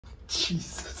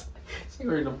Jesus. See,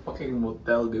 we're in a fucking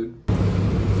motel, dude.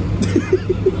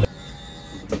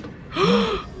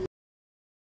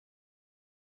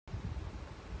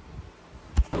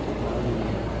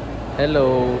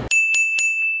 Hello.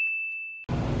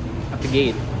 At the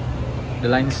gate, the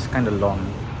line is kind of long,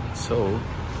 so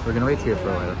we're gonna wait here for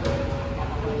a while.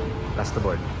 That's the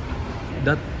board.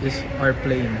 That is our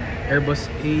plane,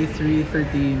 Airbus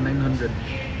A330-900.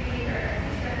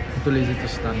 Too lazy to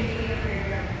stand.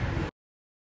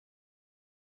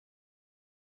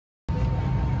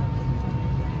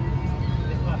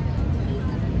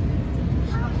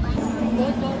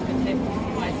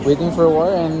 Waiting for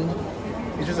Warren.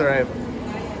 He just arrived.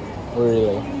 Oh,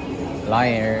 really?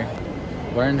 Liar.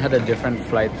 Warren had a different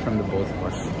flight from the both of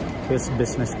us. His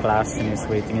business class and he's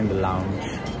waiting in the lounge.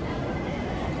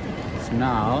 So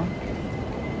now,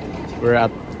 we're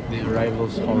at the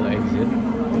arrivals hall exit.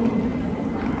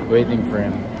 Waiting for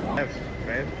him. Right?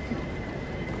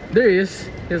 There he is.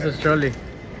 Here's his trolley.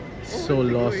 So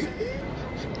lost. He's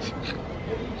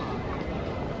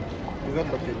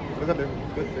not looking. Look at him.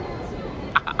 Good thing.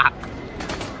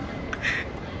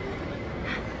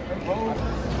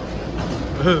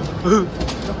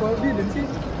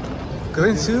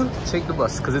 Going to take the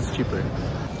bus because it's cheaper.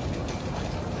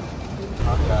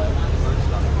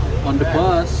 On the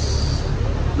bus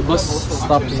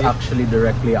stops actually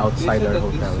directly outside our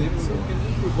hotel. So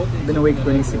we've been awake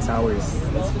 26 hours.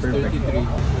 It's perfect. We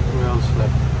all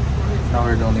slept. Now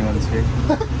we're the only ones here.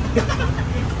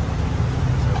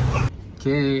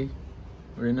 Okay,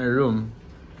 we're in a room.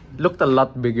 Looked a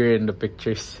lot bigger in the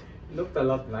pictures. Looked a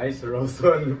lot nicer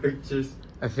also in the pictures.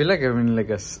 I feel like I'm in like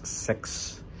a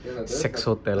sex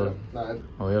hotel.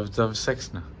 Oh, we have to have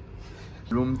sex now.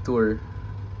 Room tour.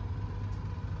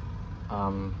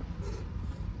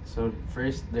 So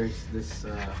first there's this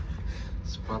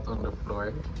spot on the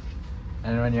floor,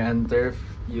 and when you enter,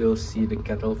 you'll see the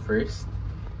kettle first,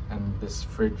 and this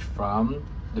fridge from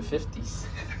the 50s.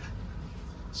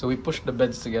 So we pushed the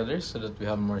beds together so that we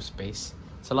have more space.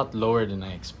 It's a lot lower than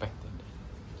I expected,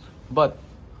 but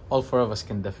all four of us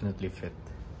can definitely fit.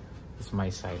 This is my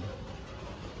side.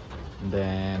 And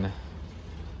then,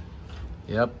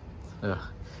 yep,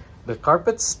 the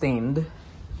carpet's stained.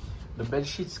 The bed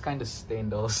sheet's kind of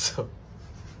stained also.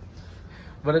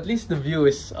 But at least the view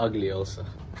is ugly also.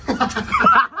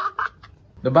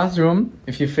 The bathroom,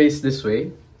 if you face this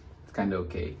way, it's kind of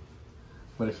okay.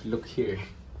 But if you look here,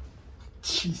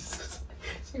 Jesus.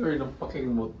 See, we're in a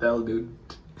fucking motel, dude.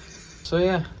 So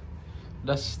yeah,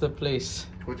 that's the place.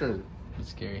 Which one? It's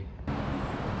scary.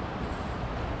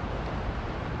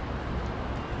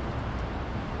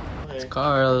 It's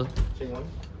Carl.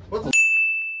 What's the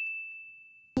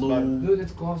dude,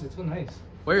 it's close. It's so nice.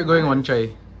 Where are you going, One Chai?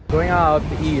 Going out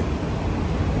to eat.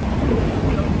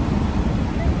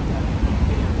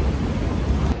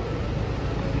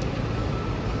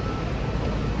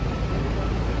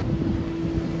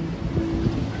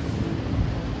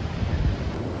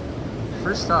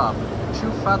 First stop,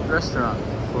 Chew Fat Restaurant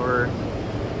for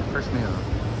the first meal.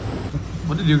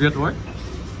 What did you get, what?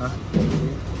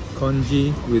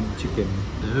 Congee with chicken.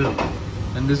 Ew.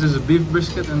 And this is a beef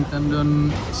brisket and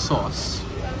tendon sauce.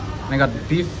 And I got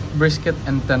beef brisket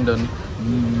and tendon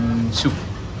soup.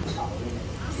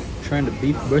 Trying the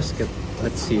beef brisket.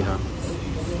 Let's see, huh?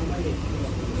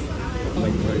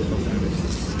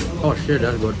 Oh shit,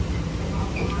 that's good.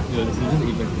 Yeah, this isn't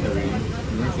even curry.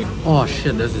 Oh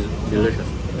shit, this is delicious.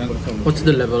 What's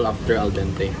the level after al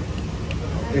dente?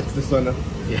 It's this one.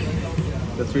 Yeah.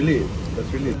 That's really.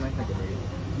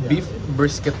 Beef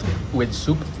brisket with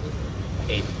soup,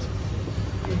 8.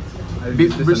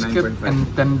 Beef brisket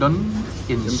and tendon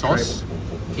in sauce,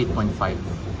 8.5.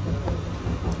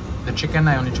 The chicken,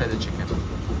 I only tried the chicken.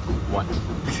 1.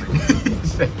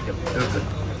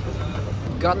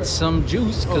 Got some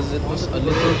juice because it was a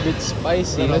little bit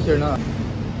spicy. Unless you're not.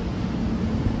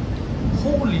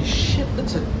 Holy shit,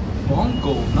 that's a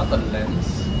bongo, not a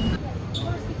lens.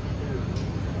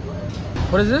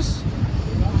 What is this?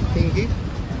 Hinky?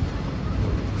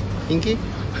 Hinky?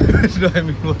 No, I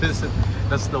mean, what is it?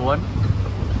 That's the one?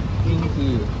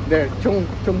 Hinky. There, Chong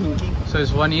Hinky. So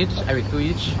it's 1 each? I mean 2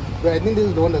 each? But I think this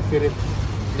is the one that's fitted.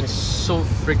 It's so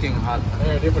freaking hot.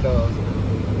 Yeah, ready for the...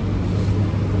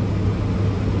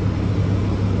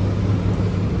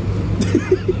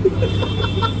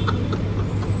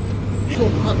 So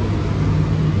hot.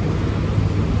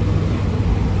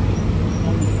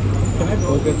 Can I go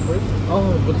again first?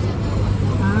 Oh, what's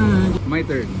my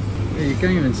turn. Hey, you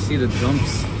can't even see the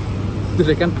jumps. Dude,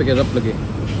 I can't pick it up lagi.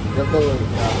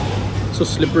 So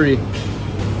slippery.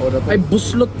 I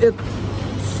buslot it.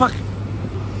 Fuck.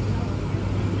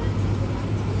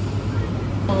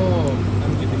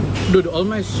 Dude, all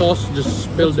my sauce just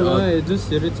spilled That's why out. it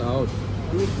just it's out.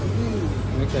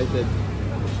 I'm excited.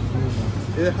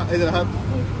 Is it hot?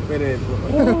 Wait.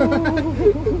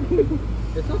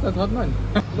 It's not that hot, man.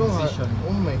 No,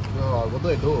 oh my god, what do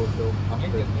I do though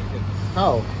after?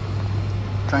 How?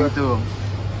 Trying to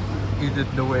eat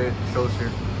it the way it shows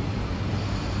here.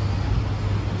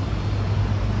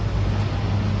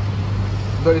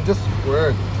 But it just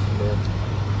works.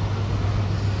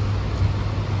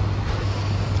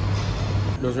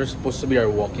 Those are supposed to be our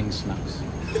walking snacks.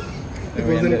 It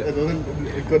we, wasn't,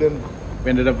 ended, it couldn't. we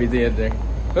ended up eating it there.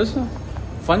 It was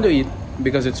fun to eat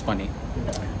because it's funny.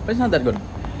 But it's not that good.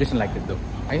 Just like it though.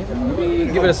 I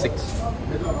maybe give it a 6.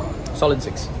 Solid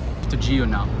 6. To Geo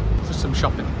now for some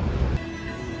shopping.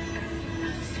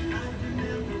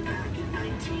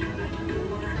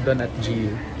 Done at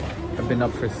Geo. I've been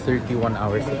up for 31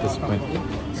 hours at this point.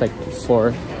 It's like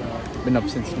 4. Been up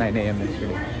since 9 a.m.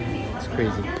 yesterday. It's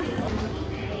crazy.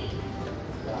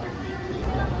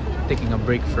 Taking a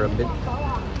break for a bit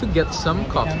to get some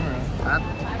coffee at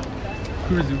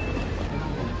Cruzu.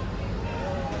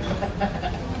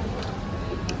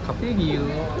 Coffee you.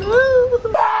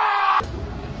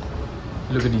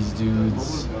 Look at these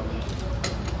dudes.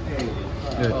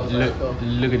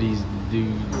 Look at these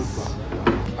dudes.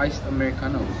 Iced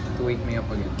Americano to wake me up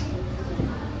again.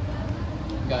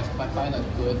 Guys, if I find a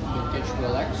good vintage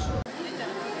Rolex.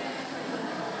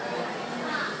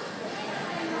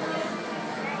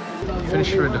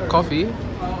 Finished with the coffee.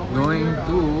 Going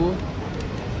to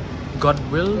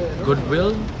Godwell,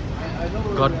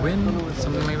 Godwin,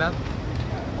 something like that.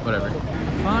 Whatever.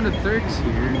 Found the Turks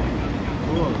here.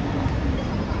 Cool.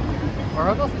 Or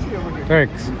how else is he over here?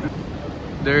 Turks.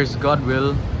 There's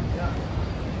Godwell.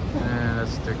 And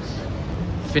that's Turks.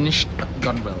 Finished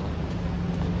Godwell.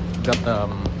 Got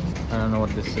I don't know what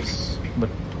this is, but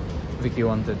Vicky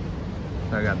wanted.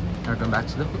 So I got. Now come back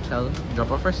to the hotel,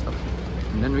 drop off our stuff,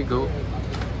 and then we go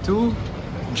to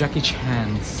Jackie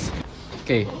Chan's.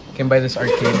 Okay, came by this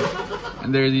arcade,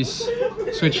 and there are these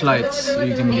switch lights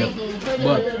you can get,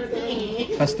 but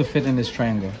it has to fit in this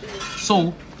triangle.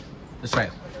 So let's try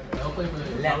it.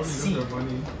 Let's see.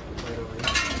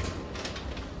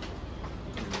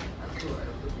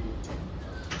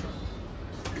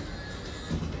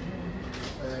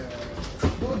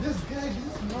 Dude, this guy, this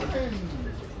is mine.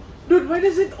 Dude, why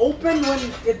does it open when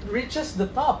it reaches the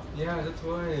top? Yeah, that's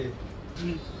why.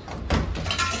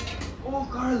 Oh,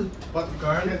 Carl! But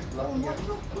Carl is blocking it.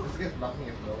 This guy's blocking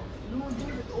it though. No,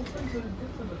 dude, it opens when it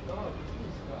gets to the top.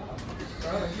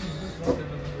 Carl, I think it's just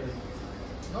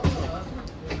not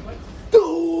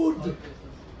Dude!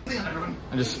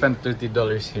 I just spent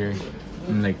 $30 here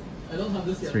in like I don't have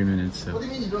this yet. 3 minutes, What so do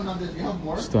you mean you don't have this? You have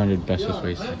more? it's 200 pesos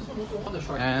wasted.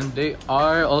 And they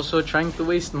are also trying to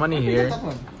waste money here. That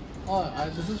one. Oh,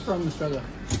 this is from Australia.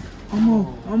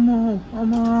 Amo!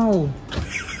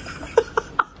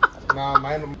 Nah,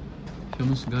 mine. He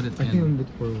almost got it in. bit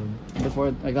for one.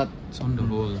 Before I got. It's on the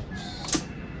hole.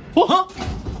 Huh?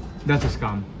 That's a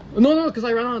scam. No, because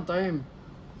I ran out of time.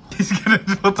 He's gonna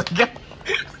do it again.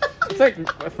 It's like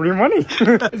free money.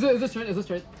 Is this straight? Is this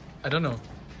straight? I don't know.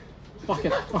 Fuck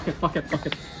it.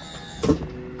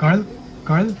 Carl?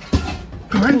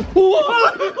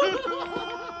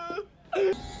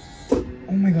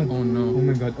 Oh my god. Oh no. Oh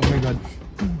my god.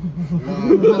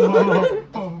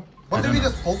 Why did we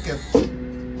just poke it?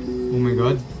 Oh my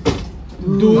god.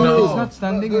 Dude, No. It's not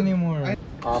standing anymore.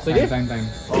 Sige. Time.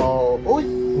 Oh, oh.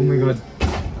 Oh my god.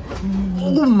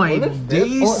 Oh my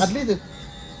days! Oh, at least it.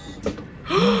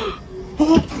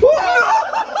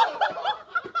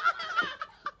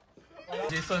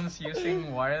 Jason's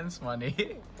using Warren's money.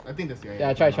 I think this guy.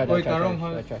 Yeah, try. Wait,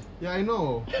 try. Yeah, I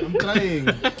know. I'm trying.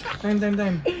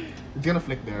 Time. It's gonna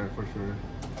flick there for sure.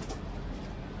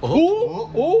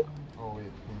 Oh! Oh,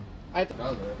 wait.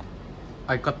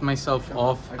 I cut myself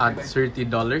off at $30,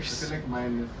 I feel like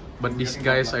mine. but these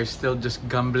guys are still just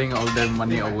gambling all their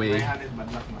money away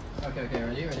Okay,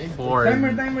 ready? for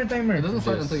Timer. It doesn't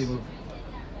start until you move.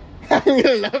 I'm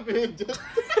gonna laugh at it just.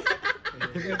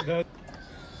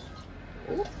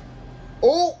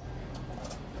 Oh!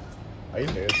 I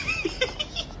did.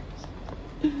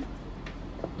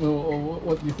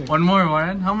 What do you think? One more,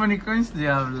 Warren. How many coins do you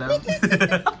have left?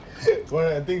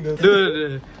 Well, I think this.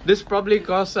 Dude, this probably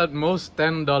costs at most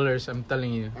 $10, I'm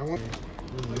telling you. I want.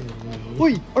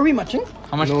 Wait, are we matching?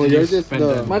 How much No, did you yours is spend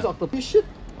the- then? Mine's octopus shit.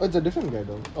 Oh, it's a different guy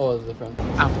though. Oh, it's different.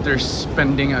 After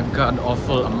spending a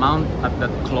god-awful amount at that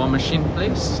claw machine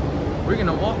place, we're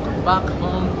gonna walk back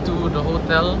home to the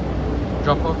hotel,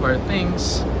 drop off our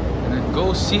things, and then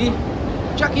go see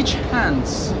Jackie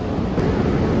Chan's.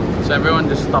 So everyone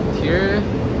just stopped here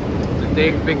to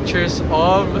take pictures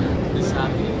of this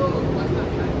happy.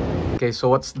 Okay, so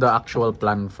what's the actual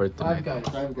plan for tonight? Five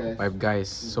guys. Five guys.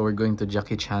 So we're going to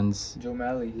Jackie Chan's. Joe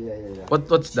Malley. Yeah.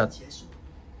 What's that?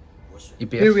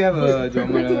 EPF? Here we have a Joe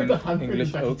Malley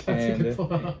English oak and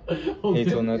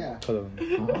hazelnut cologne.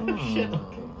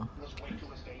 Oh.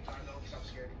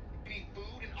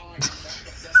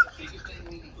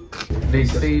 They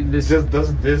say this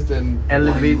Does this and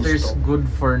elevator's good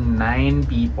for 9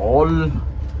 people.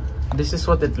 This is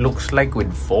what it looks like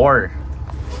with 4.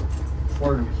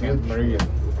 Maria.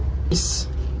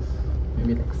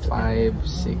 Maybe like 5,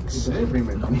 6. Bring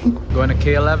my money. Going to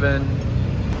K11.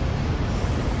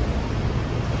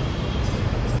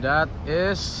 That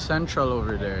is Central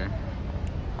over there.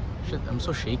 Shit, I'm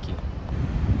so shaky.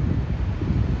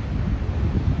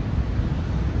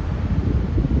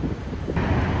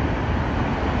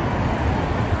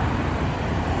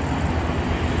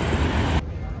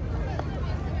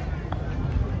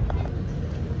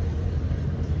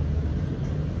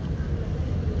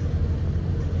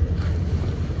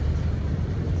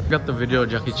 Got the video of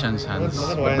Jackie Chan's hands,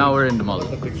 but now we're in the mall.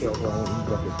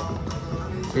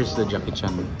 Here's the Jackie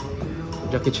Chan.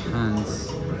 Jackie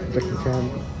Chan's. Jackie Chan.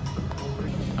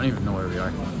 I don't even know where we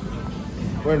are.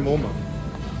 We're in MoMA.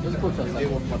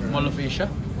 Mall of Asia?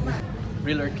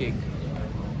 Real or cake?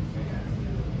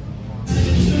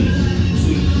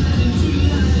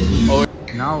 Oh,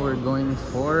 now we're going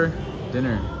for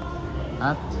dinner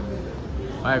at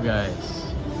Five Guys.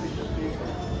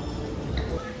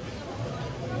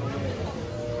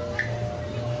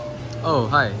 Oh,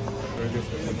 hi.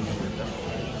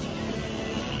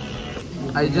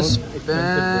 I just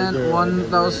spent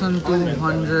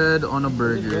 1,200 on a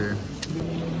burger.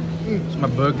 It's my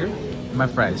burger. My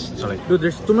fries. So like, dude,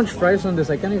 there's too much fries on this.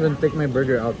 I can't even take my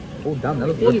burger out. Oh damn, that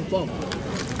looks good.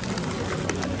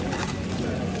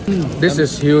 This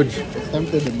is huge. It's time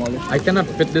to demolish. I cannot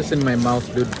fit this in my mouth,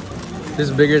 dude. This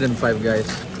is bigger than Five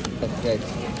Guys. Okay.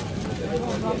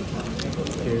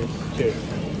 Cheers.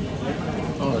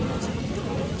 Oh.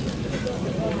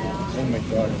 Oh my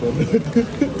god.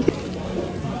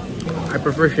 I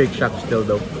prefer Shake Shack still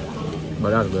though,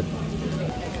 but that's good.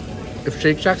 If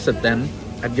Shake Shack's a 10,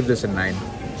 I'd give this a 9.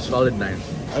 Solid 9.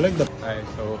 I like the. Alright,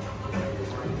 so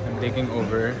I'm taking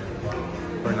over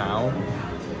for now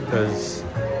because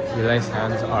Eli's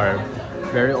hands are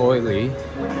very oily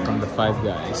from the Five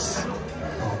Guys.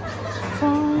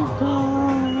 Five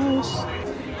Guys.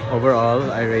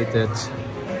 Overall, I rate it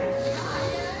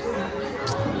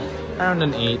around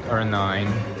an 8 or a 9.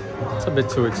 It's a bit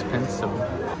too expensive.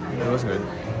 It was good.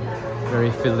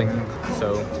 Very filling.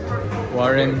 So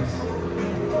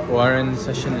Warren's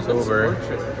session is over.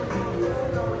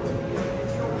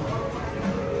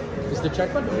 Is the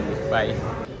tripod over? Bye.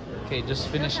 Okay, just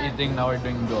finished eating. Now we're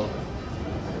doing golf.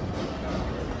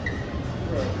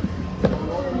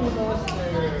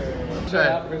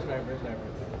 Try. First try.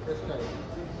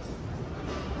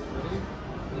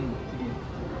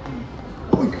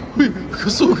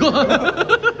 Kasuga.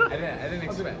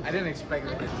 I didn't expect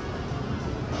it.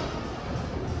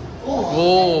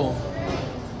 Oh.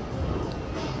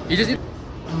 You just eat.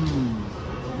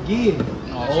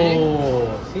 Oh.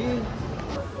 See?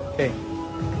 Okay.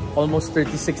 Almost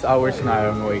 36 hours now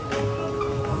I'm awake.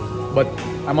 But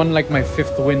I'm on like my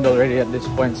 5th wind already at this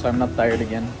point, so I'm not tired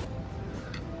again.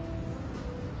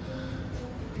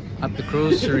 At the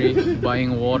grocery,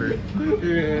 buying water.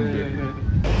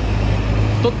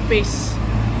 Toothpaste.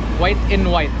 White in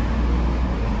white.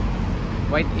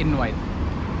 White in white.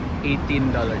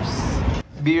 $18.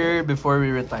 Beer before we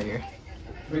retire.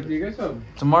 Wait, do you guys have?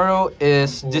 Tomorrow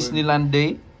is Disneyland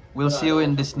Day. We'll see you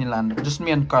in Disneyland. Just me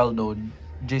and Carl though.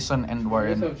 Jason and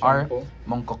Warren are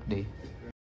Mongkok Day.